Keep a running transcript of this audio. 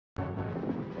There's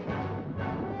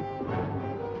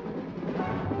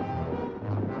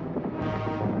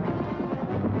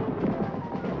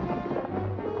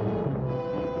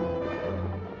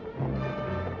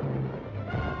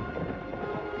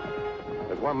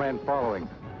one man following.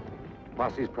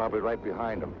 Posse's probably right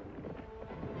behind him.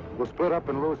 We'll split up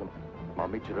and lose him. I'll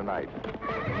meet you tonight.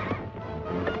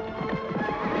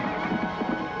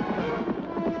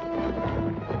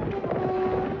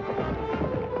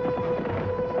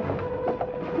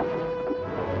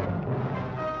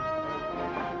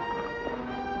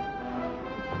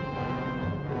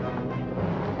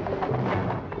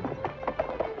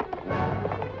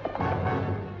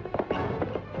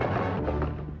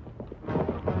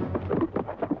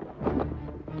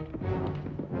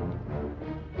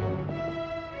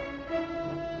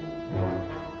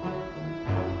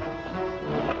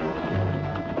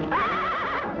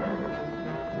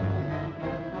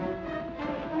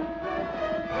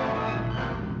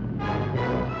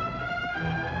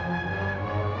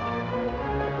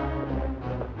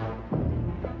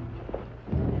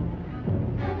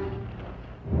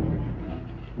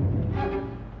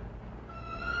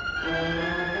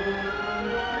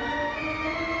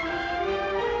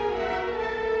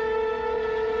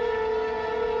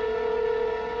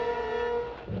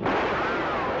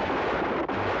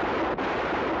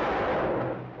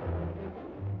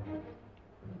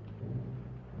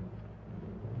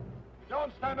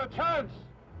 Don't stand a chance.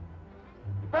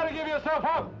 You better give yourself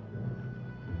up.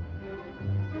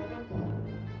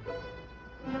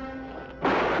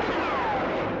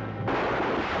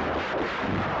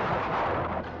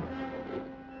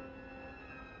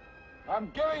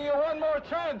 I'm giving you one more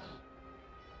chance.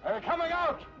 Are you coming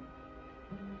out?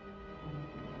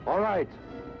 All right.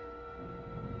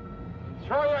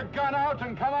 Throw your gun out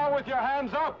and come out with your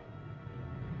hands up.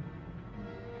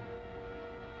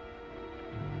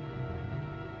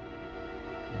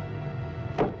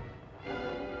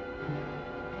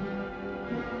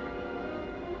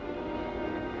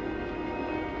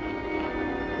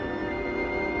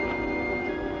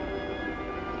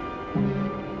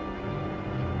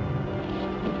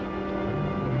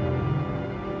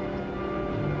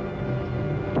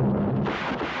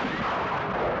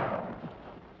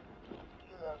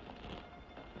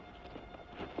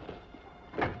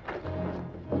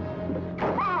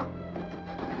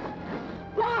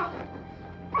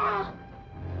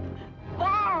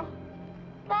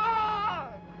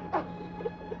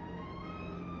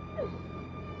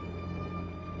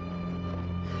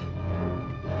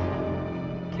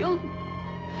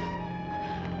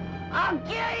 I'll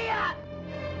kill you!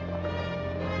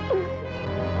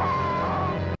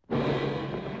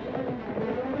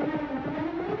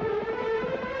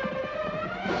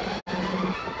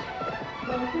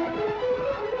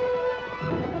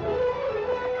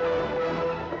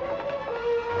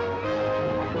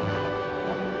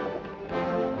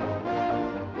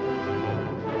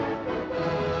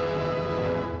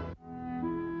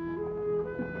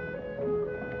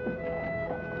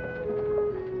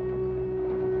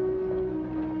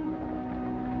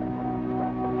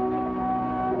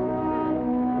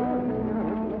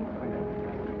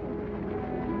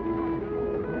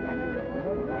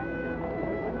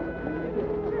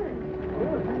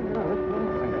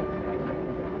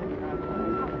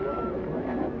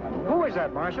 Who is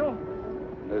that, Marshal?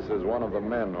 This is one of the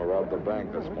men who robbed the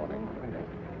bank this morning.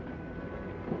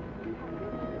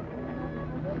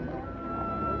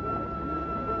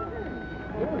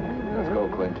 Let's go,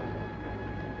 Clint.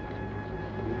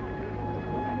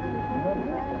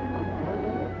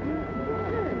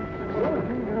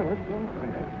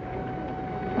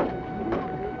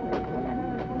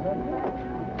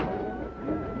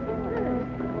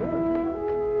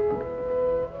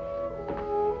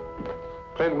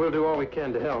 Clint, we'll do all we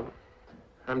can to help.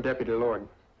 I'm Deputy Lord.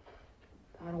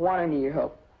 I don't want any of your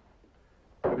help.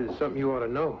 Maybe there's something you ought to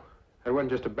know. That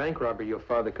wasn't just a bank robbery your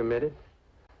father committed.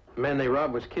 The man they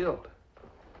robbed was killed.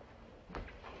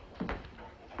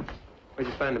 Where'd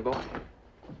you find the boy?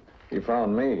 He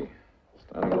found me,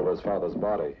 standing over his father's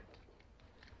body.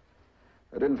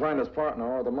 They didn't find his partner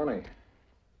or the money.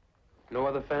 No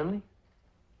other family?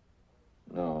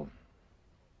 No.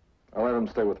 I'll let him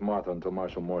stay with Martha until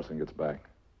Marshal Morrison gets back.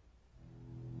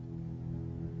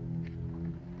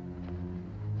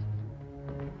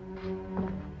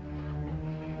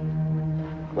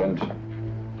 Clint,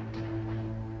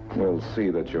 we'll see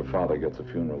that your father gets a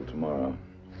funeral tomorrow.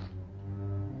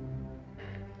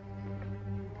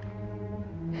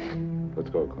 Let's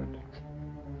go, Clint.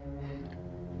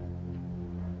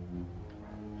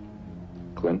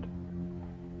 Clint?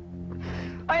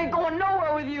 I ain't going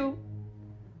nowhere with you.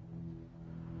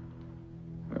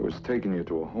 father's taking you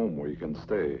to a home where you can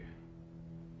stay.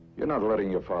 You're not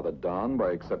letting your father down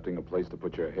by accepting a place to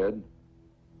put your head.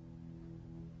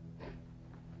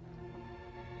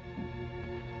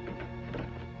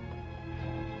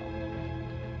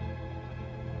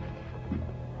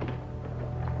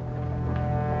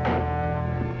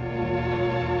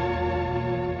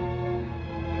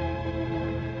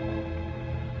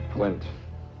 Clint,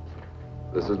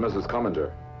 this is Mrs.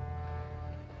 Commenter.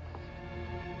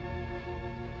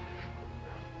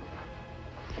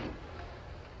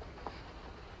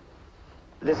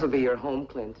 This'll be your home,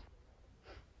 Clint.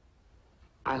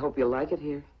 I hope you like it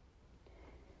here.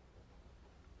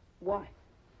 Why?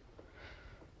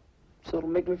 So it'll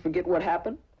make me forget what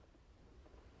happened?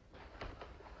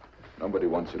 Nobody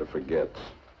wants you to forget.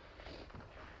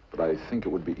 But I think it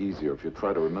would be easier if you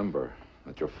try to remember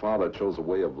that your father chose a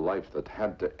way of life that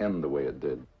had to end the way it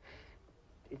did.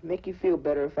 It'd make you feel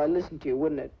better if I listened to you,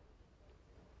 wouldn't it?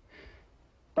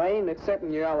 By ain't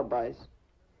accepting your alibis.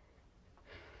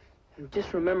 And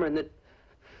just remembering that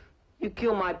you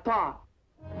killed my pa.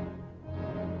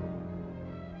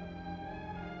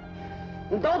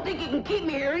 And don't think you can keep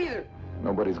me here either.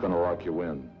 Nobody's gonna lock you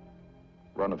in.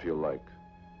 Run if you like.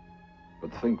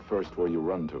 But think first where you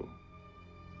run to.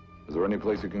 Is there any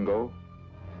place you can go?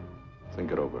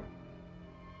 Think it over.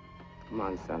 Come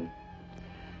on, son.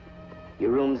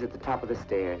 Your room's at the top of the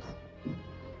stairs.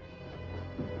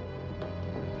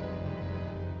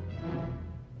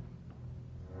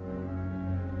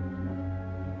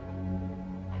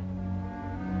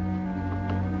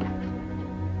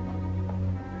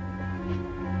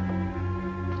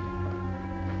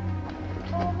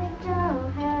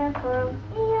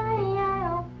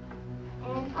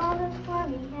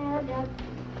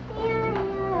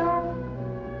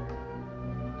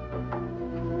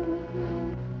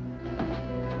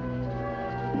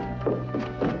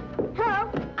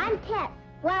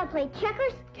 Play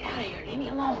checkers? Get out of here. Leave me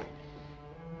alone.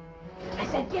 I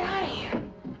said get out of here.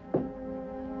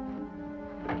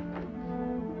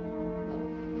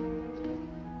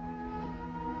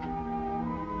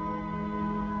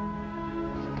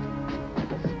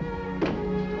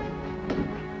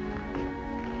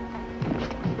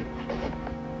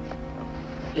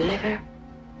 You live here?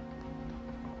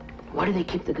 Why do they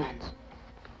keep the guns?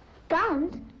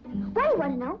 Guns? Why do you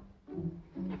want to know?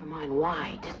 Never mind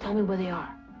why. Just tell me where they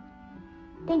are.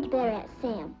 Think you better ask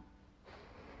Sam.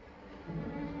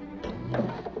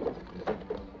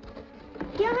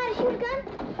 Do you know how to shoot a gun?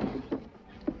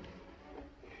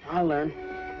 I'll learn.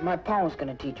 My pa was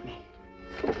gonna teach me.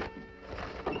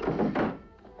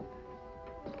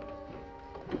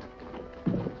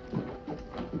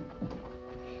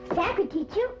 Sam could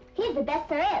teach you. He's the best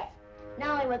there is. Not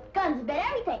only with guns, but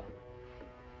everything.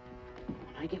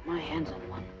 When I get my hands on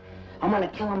one, I'm gonna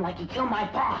kill him like he killed my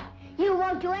pa. You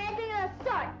won't do anything of the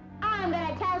sort. I'm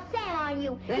gonna tell Sam on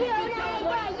you. Then You if you know tell him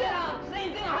what what he said,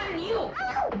 same thing will happen to you.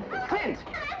 Oh! Clint!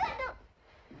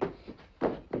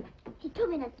 He told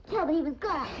me not to tell, but he was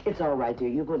gone. It's all right, dear.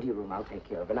 You go into your room. I'll take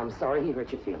care of it. I'm sorry he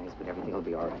hurt your feelings, but everything will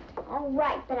be all right. All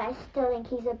right, but I still think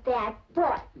he's a bad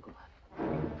boy. Go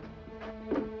on.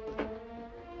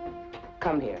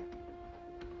 Come here.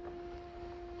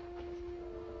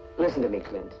 Listen to me,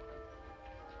 Clint.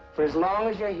 For as long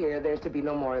as you're here, there's to be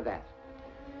no more of that.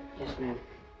 Yes, ma'am.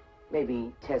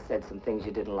 Maybe Tess said some things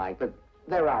you didn't like, but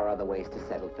there are other ways to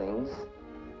settle things.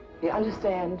 You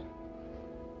understand?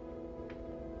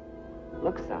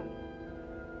 Look, son.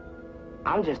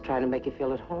 I'm just trying to make you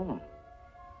feel at home.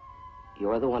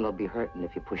 You're the one who'll be hurting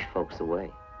if you push folks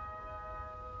away.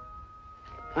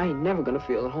 I ain't never gonna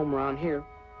feel at home around here.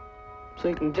 So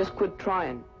you can just quit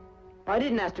trying. I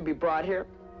didn't ask to be brought here,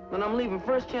 and I'm leaving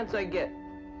first chance I get.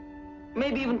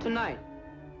 Maybe even tonight.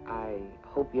 I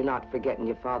hope you're not forgetting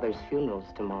your father's funeral's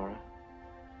tomorrow.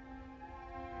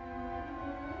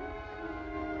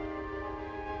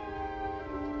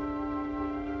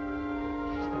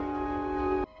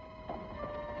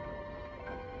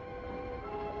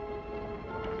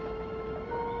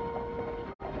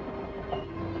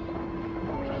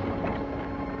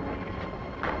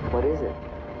 What is it?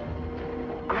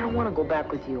 I don't want to go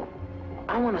back with you.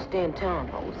 I want to stay in town.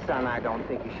 Oh, son, I don't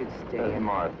think you should stay.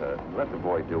 Martha, let the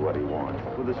boy do what he wants.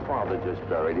 With his father just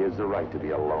buried, he has the right to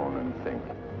be alone and think.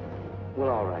 Well,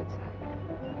 all right, son.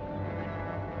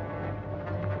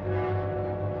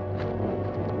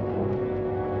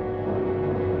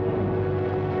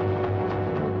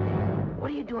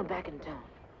 What are you doing back in town?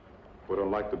 Would have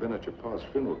liked to have been at your pa's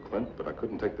funeral, Clint, but I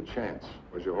couldn't take the chance.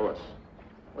 Where's your horse?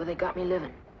 Where they got me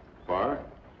living. Far?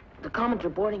 The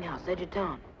Commenter boarding house, edge of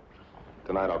town.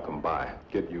 Tonight I'll come by,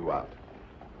 get you out.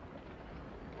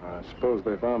 I suppose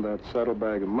they found that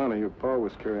saddlebag of money your pa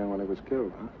was carrying when he was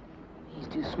killed, huh? He's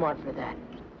too smart for that.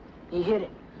 He hid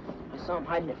it. I saw him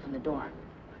hiding it from the door.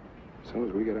 As soon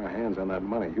as we get our hands on that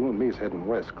money, you and me's heading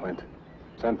west, Clint.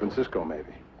 San Francisco,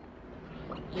 maybe.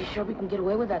 You sure we can get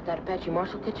away with that Deputy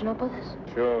Marshal catching up with us?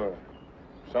 Sure.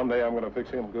 Someday I'm gonna fix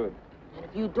him good. And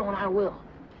if you don't, I will.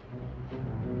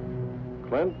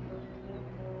 Clint,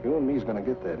 you and me's gonna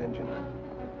get that engine.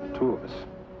 The two of us.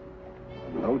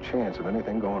 No chance of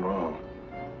anything going wrong.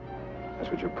 That's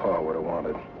what your pa would have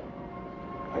wanted.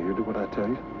 Now, you do what I tell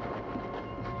you.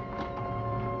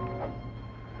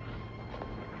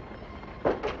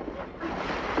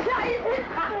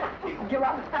 Give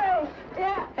up. Hey,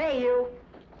 yeah. Hey, you.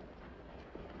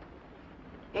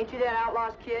 Ain't you that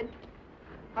outlaw's kid?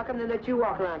 How come they let you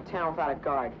walk around town without a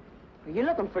guard? You're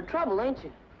looking for trouble, ain't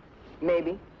you?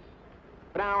 Maybe.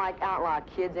 But I don't like outlaw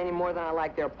kids any more than I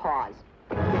like their paws.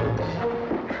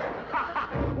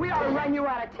 We ought to run you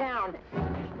out of town.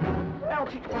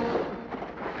 Don't you?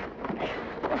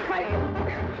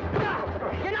 No!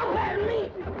 You're no better than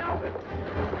me! No!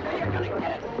 You're gonna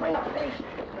get it in the face!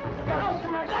 Don't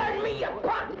guard me, you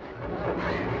punk!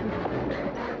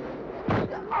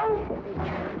 Oh!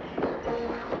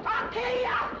 I'll kill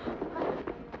you!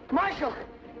 Marshal!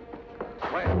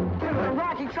 Wait. Give him a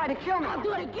rock, he tried to kill me. I'll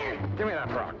do it again! Give me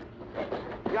that rock.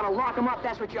 You gotta lock him up,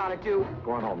 that's what you ought to do.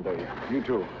 Go on home, Dave. You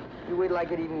too. You wait till I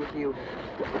get even with you.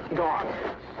 Go on.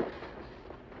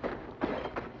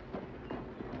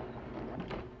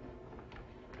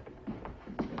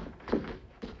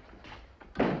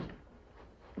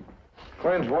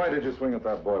 Clint, why did you swing at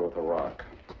that boy with a rock?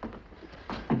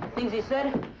 Things he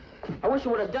said, I wish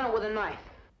you would have done it with a knife.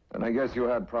 And I guess you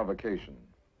had provocation.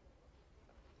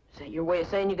 Is that your way of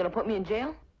saying you're gonna put me in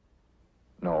jail?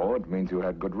 No, it means you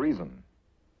had good reason.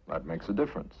 That makes a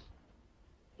difference.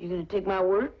 You gonna take my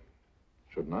word?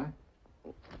 Shouldn't I?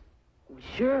 Well,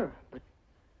 sure, but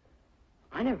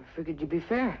I never figured you'd be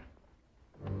fair.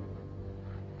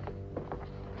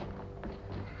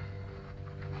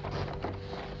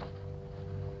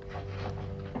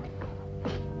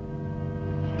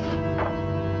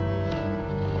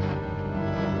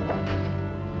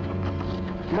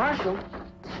 Marshal,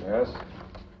 Yes?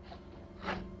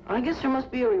 I guess there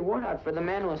must be a reward out for the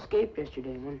man who escaped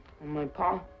yesterday when my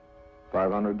pa...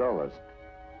 $500.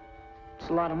 It's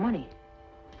a lot of money.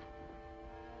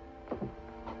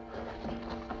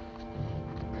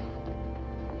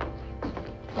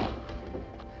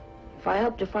 If I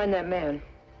helped you find that man,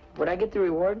 would I get the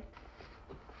reward?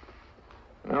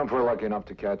 Now, if we're lucky enough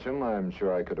to catch him, I'm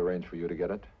sure I could arrange for you to get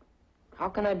it. How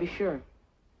can I be sure?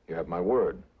 You have my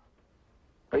word.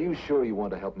 Are you sure you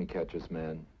want to help me catch this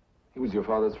man? He was your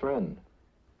father's friend.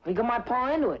 He got my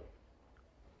pa into it.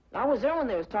 I was there when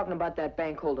they was talking about that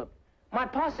bank holdup. My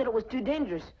pa said it was too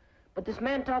dangerous, but this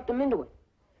man talked him into it.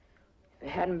 If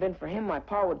it hadn't been for him, my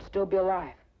pa would still be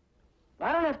alive.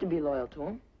 I don't have to be loyal to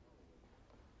him.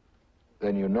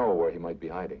 Then you know where he might be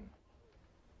hiding.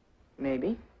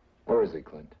 Maybe. Where is he,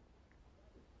 Clint?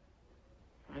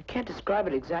 I can't describe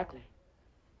it exactly,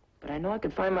 but I know I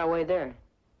could find my way there.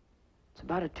 It's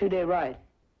about a 2-day ride.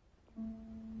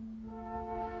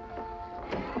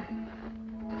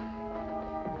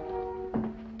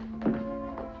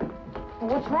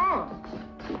 What's wrong?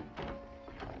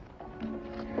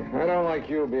 I don't like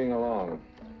you being alone.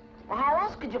 Well, how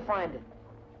else could you find it?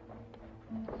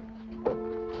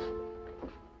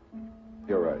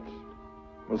 You're right.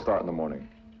 We'll start in the morning.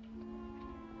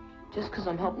 Just because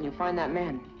I'm helping you find that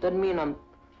man doesn't mean I'm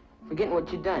forgetting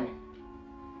what you've done.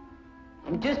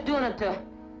 I'm just doing it to,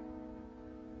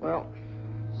 well,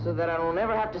 so that I don't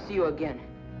ever have to see you again.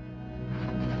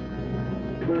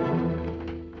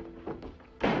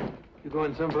 You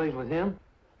going someplace with him?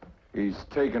 He's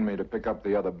taken me to pick up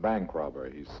the other bank robber,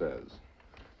 he says.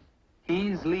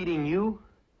 He's leading you?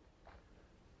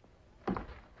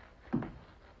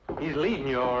 He's leading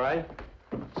you, all right.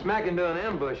 Smack into an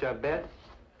ambush, I bet.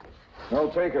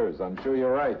 No takers, I'm sure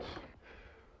you're right.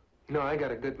 You know, I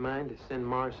got a good mind to send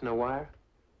Morrison a wire.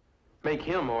 Make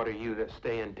him order you to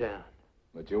stay in town.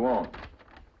 But you won't.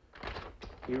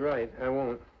 You're right, I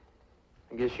won't.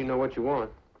 I guess you know what you want.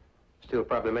 Still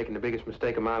probably making the biggest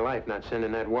mistake of my life, not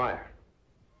sending that wire.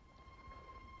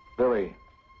 Billy,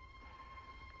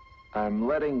 I'm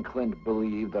letting Clint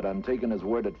believe that I'm taking his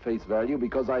word at face value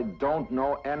because I don't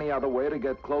know any other way to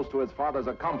get close to his father's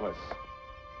accomplice.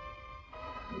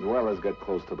 As well as get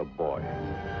close to the boy.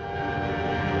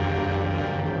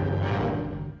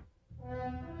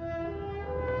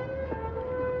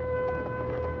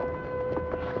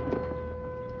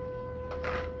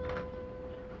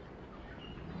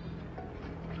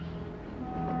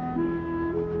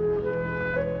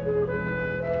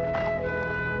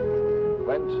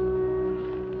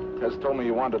 Clint, Tess told me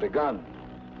you wanted a gun.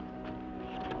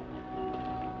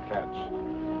 Catch.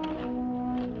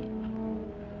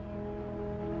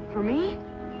 For me?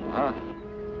 Huh?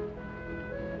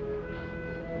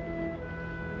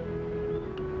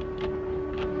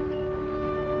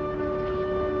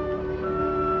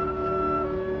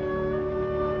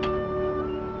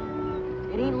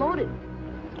 It ain't loaded.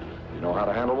 You know how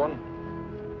to handle one?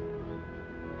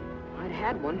 I'd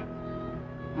had one.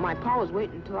 My pa was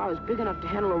waiting until I was big enough to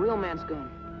handle a real man's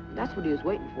gun. That's what he was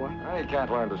waiting for. You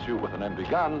can't learn to shoot with an empty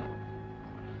gun.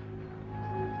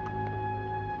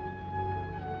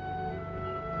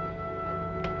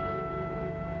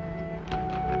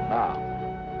 Now,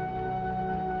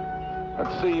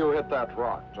 let's see you hit that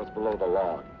rock just below the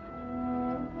log.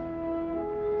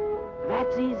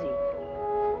 That's easy.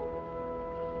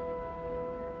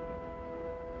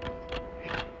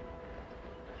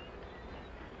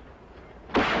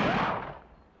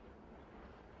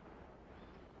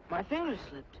 My finger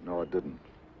slipped. No, it didn't.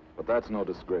 But that's no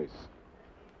disgrace.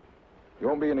 You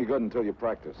won't be any good until you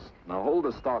practice. Now hold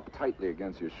the stock tightly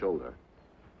against your shoulder.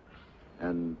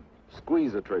 And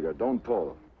squeeze the trigger, don't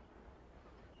pull.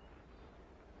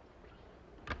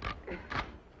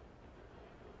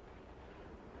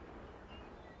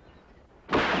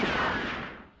 I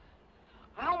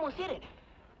almost hit it.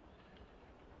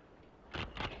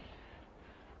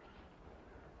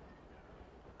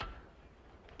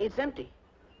 It's empty.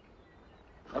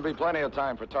 There'll be plenty of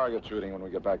time for target shooting when we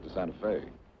get back to Santa Fe.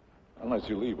 Unless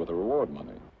you leave with the reward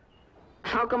money.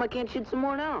 How come I can't shoot some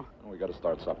more now? Well, we gotta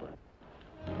start supper.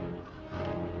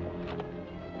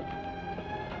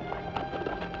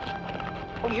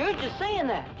 Oh, you're just saying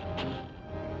that.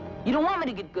 You don't want me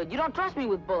to get good. You don't trust me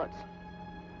with bullets.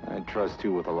 I trust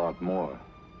you with a lot more.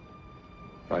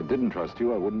 If I didn't trust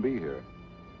you, I wouldn't be here.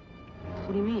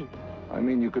 What do you mean? I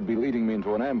mean, you could be leading me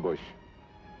into an ambush.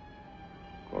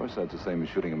 Of course, that's the same as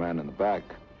shooting a man in the back.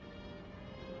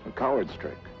 A coward's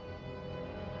trick.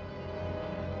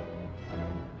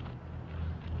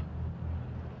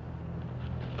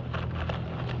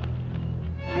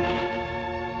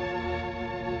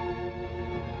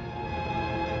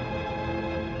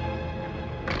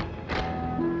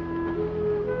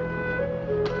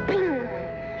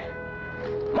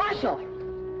 Marshal!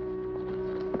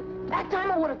 That time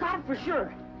I would have got it for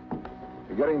sure.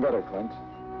 You're getting better, Clint.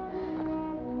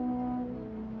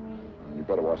 You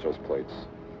better wash those plates.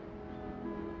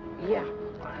 Yeah,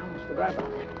 I almost forgot about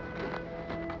that.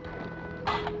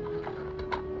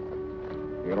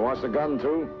 You gonna wash the gun,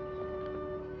 too?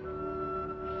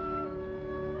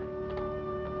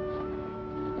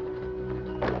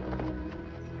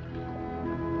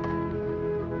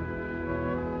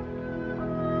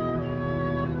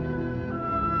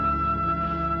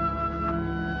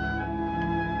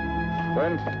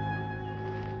 Clint?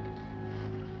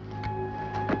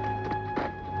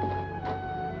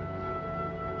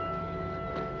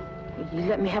 You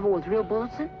let me have it with real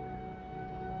bullets in?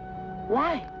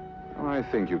 Why? I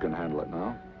think you can handle it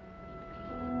now.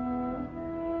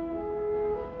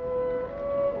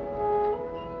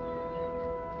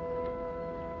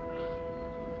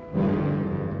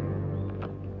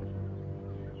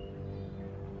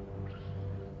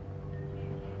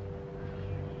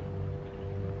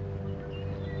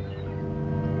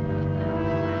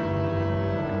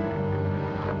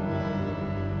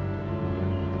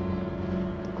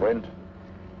 Clint,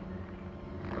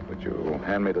 would you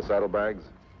hand me the saddlebags?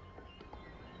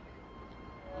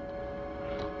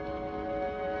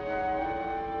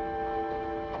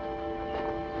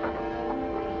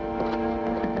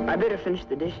 I better finish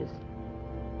the dishes.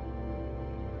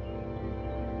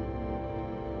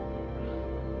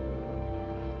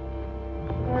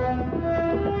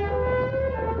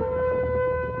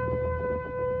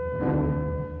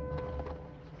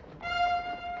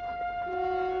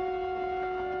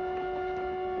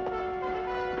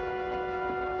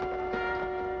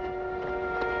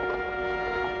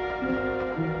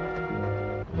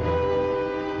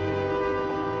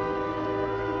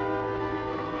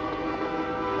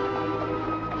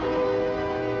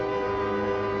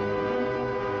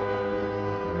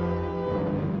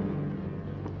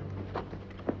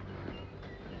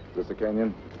 Is this the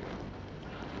canyon?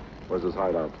 Where's his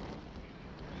hideout?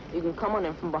 You can come on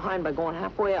him from behind by going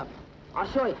halfway up. I'll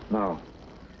show you. No.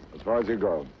 As far as you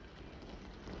go.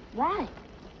 Why?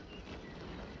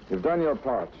 You've done your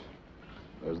part.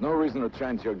 There's no reason or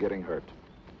chance you're getting hurt.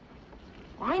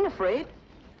 I ain't afraid.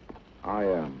 I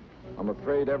am. I'm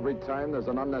afraid every time there's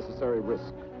an unnecessary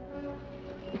risk.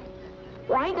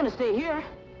 Well, I ain't gonna stay here.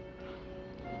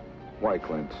 Why,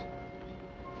 Clint?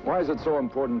 Why is it so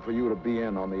important for you to be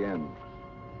in on the end?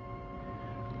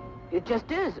 It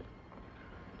just is.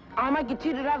 I might get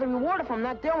cheated out of the reward if I'm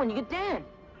not there when you get down.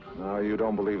 No, you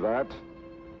don't believe that?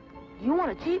 You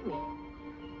want to cheat me?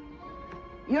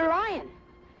 You're lying.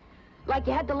 Like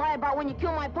you had to lie about when you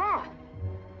killed my pa.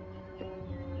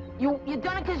 You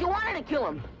done it because you wanted to kill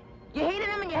him. You hated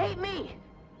him and you hate me.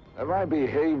 Have I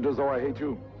behaved as though I hate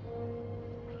you?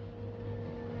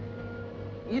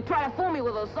 You try to fool me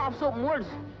with those soft-soaping words.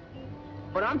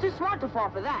 But I'm too smart to fall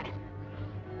for that.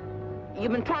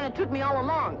 You've been trying to trick me all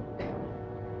along.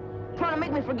 Trying to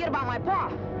make me forget about my pa.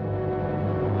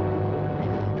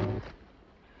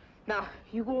 Now,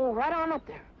 you go right on up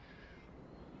there.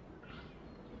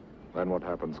 Then what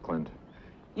happens, Clint?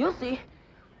 You'll see.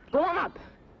 Go on up.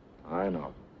 I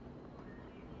know.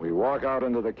 We walk out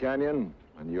into the canyon,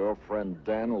 and your friend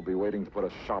Dan will be waiting to put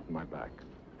a shot in my back.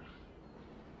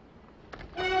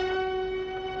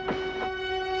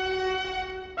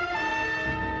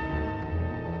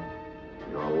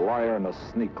 You're a liar and a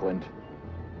sneak, Clint.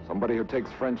 Somebody who takes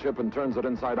friendship and turns it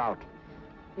inside out.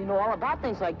 You know all about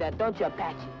things like that, don't you,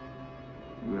 Apache?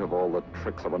 You have all the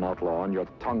tricks of an outlaw on your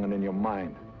tongue and in your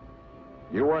mind.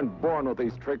 You weren't born with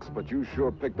these tricks, but you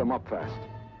sure picked them up fast.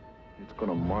 It's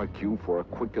gonna mark you for a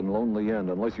quick and lonely end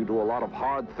unless you do a lot of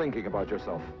hard thinking about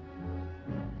yourself.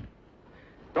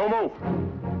 Don't move.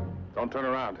 Don't turn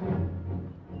around.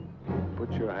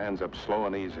 Put your hands up slow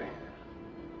and easy.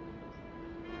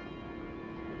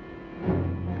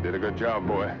 You did a good job,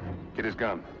 boy. Get his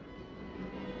gun.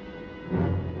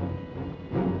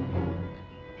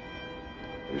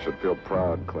 You should feel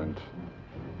proud, Clint.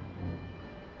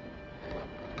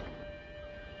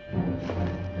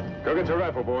 Go get your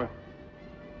rifle, boy.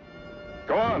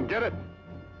 Go on, get it.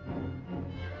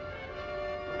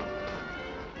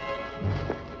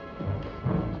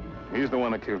 He's the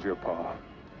one that killed your pa.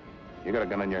 You got a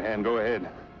gun in your hand, go ahead.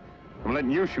 I'm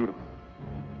letting you shoot him.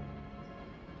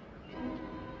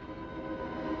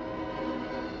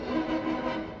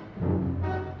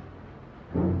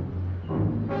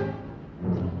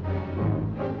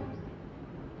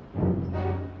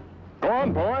 Go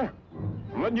on, boy.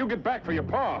 I'm letting you get back for your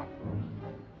pa.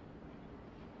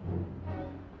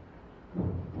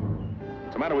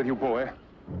 What's the matter with you, boy?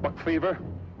 Buck fever?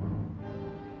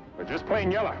 Or just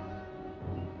plain yellow?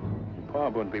 Your pa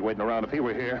wouldn't be waiting around if he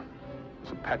were here.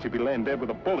 This Apache'd be laying dead with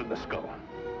a bullet in the skull.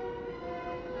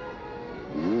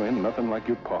 You ain't nothing like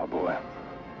your pa, boy.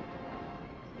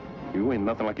 You ain't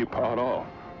nothing like your pa at all.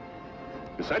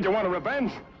 You said you wanted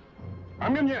revenge?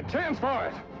 I'm giving you a chance for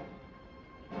it.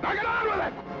 Now get on with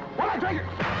it! While I take it!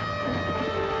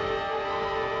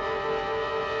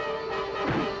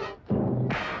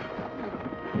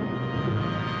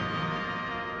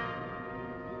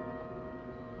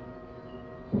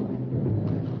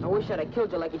 I wish I'd have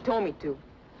killed you like you told me to.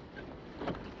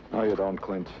 No, you don't,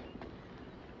 Clint.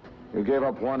 You gave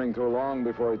up wanting too long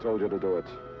before he told you to do it.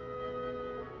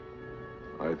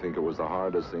 I think it was the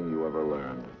hardest thing you ever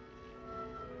learned.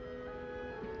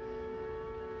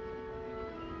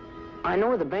 I know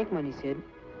where the bank money's hid.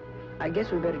 I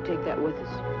guess we better take that with us.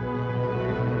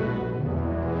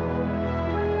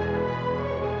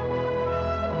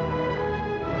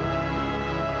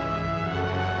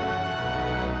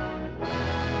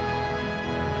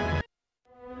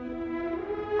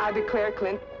 I declare,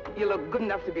 Clint, you look good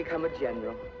enough to become a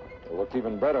general. He'll look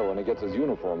even better when he gets his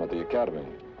uniform at the academy.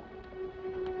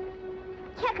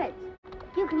 Checkers.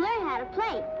 You can learn how to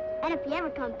play. And if you ever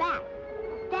come back,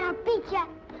 then I'll beat you.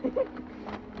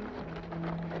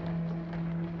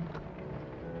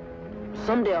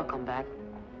 Someday I'll come back.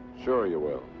 Sure you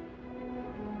will.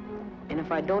 And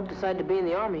if I don't decide to be in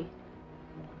the Army,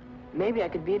 maybe I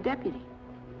could be a deputy.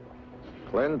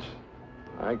 Clint,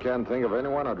 I can't think of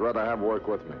anyone I'd rather have work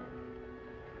with me.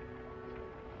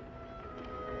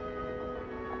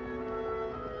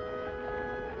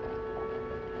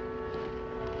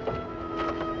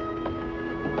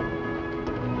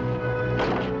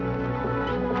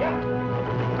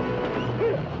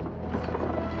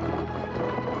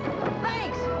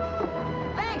 Thanks!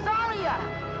 Thanks, all of you!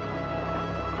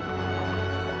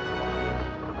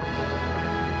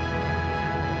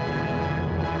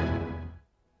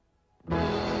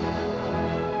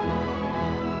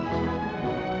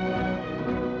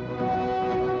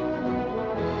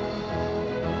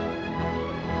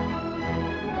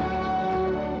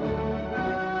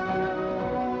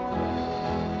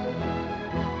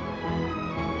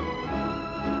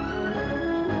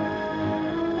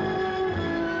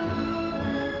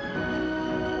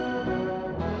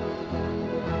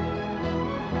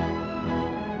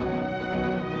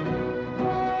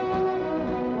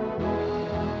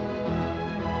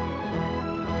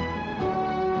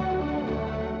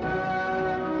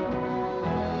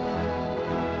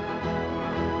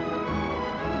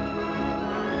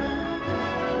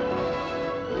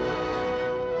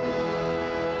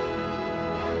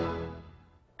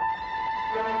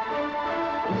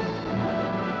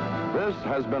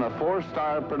 has been a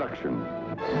 4-star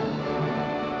production.